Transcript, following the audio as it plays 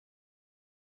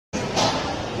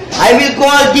I will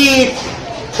call this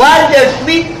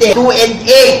 120, 2 and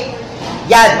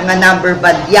 8. Yan, mga number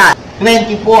band yan.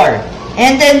 24.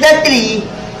 And then the 3,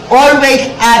 always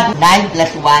add 9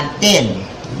 plus 1, 10.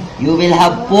 You will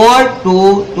have 4,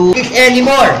 2, 2. Is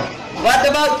anymore. What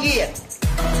about here?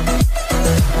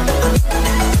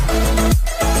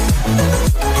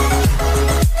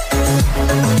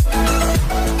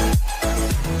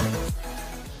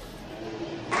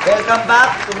 Welcome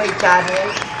back to my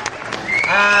channel.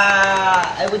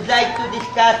 I would like to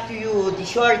discuss to you the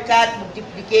shortcut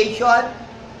multiplication.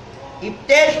 If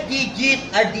 10 digits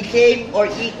are the same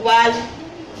or equal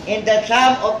and the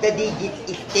sum of the digits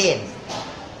is 10.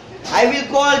 I will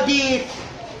call this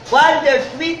wonders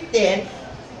with 10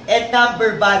 and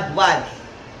number band 1.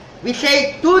 We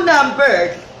say two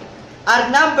numbers are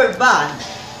number bands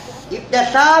if the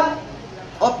sum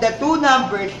of the two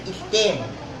numbers is 10,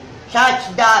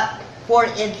 such that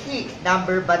 4 and 6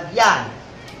 number band yan.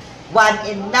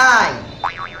 1 and 9,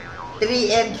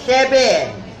 3 and 7,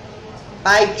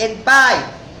 5 and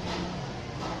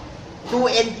 5, 2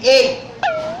 and 8.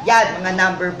 Yan, mga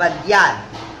number band yan.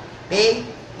 Okay?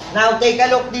 Now, take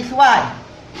a look this one.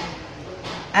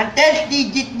 Ang 10th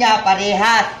digit niya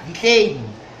parehas, the same.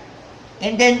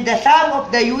 And then, the sum of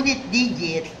the unit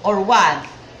digits, or ones,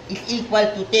 is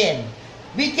equal to 10.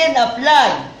 We can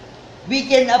apply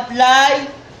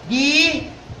the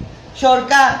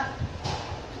shortcut.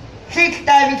 6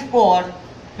 times 4,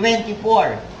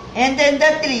 24. And then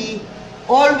the 3,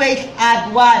 always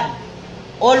add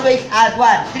 1. Always add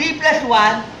 1. 3 plus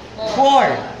 1,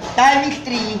 4. Times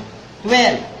 3,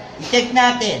 12. I-check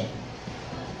natin.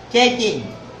 Checking.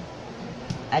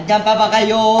 Andyan pa ba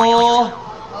kayo?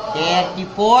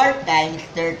 34 times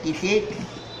 36.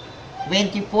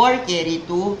 24 carry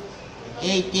 2.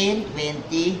 18,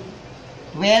 20.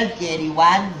 12 carry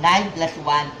 1. 9 plus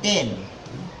 1, 10.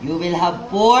 You will have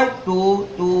 4,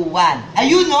 2, 2, 1.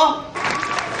 Ayun, no?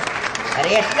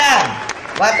 Parehas lang.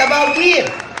 What about here?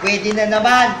 Pwede na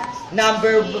naman.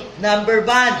 Number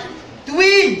band.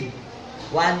 Twin.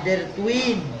 Wonder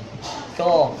twin.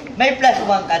 So, may plus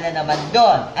 1 ka na naman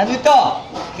doon. Ano to?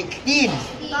 16.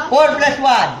 4 plus 1.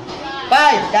 5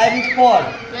 times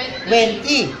 4.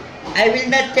 20. I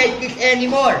will not check this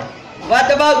anymore. What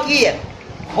about here?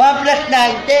 1 plus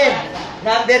 9, 10.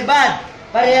 Number band.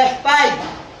 Parehas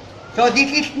 5. So,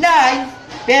 this is 9,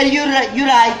 pero you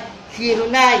write 0,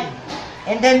 9.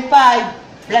 And then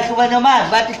 5 plus 1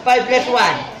 naman. What is 5 plus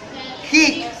 1?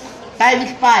 6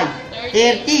 times 5,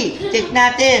 30. Check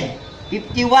natin.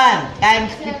 51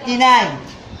 times 59.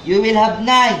 You will have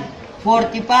 9,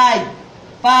 45,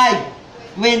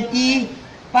 5, 25.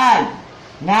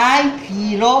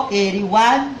 9, 0, carry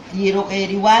 1, 0,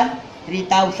 carry 1,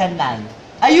 3,009.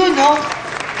 Ayun, no?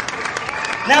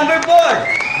 Number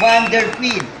 4, wonder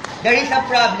twin. There is a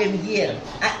problem here.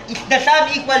 Is the sum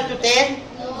equal to 10?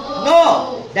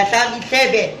 No. The sum is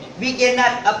 7. We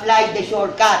cannot apply the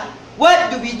shortcut. What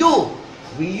do?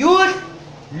 We use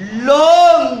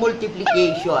long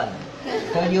multiplication.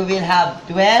 So you will have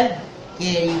 12,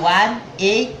 carry 1,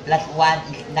 8, plus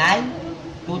 1 is 9.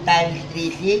 2 times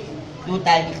 3, 6. 2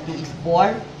 times 2 is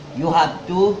 4. You have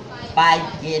 2,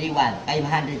 5, carry 1.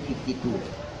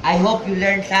 552. I hope you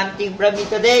learned something from me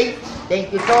today.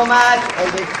 Thank you so much.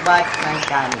 Always watch my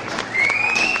channel.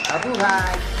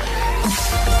 Mabuhay!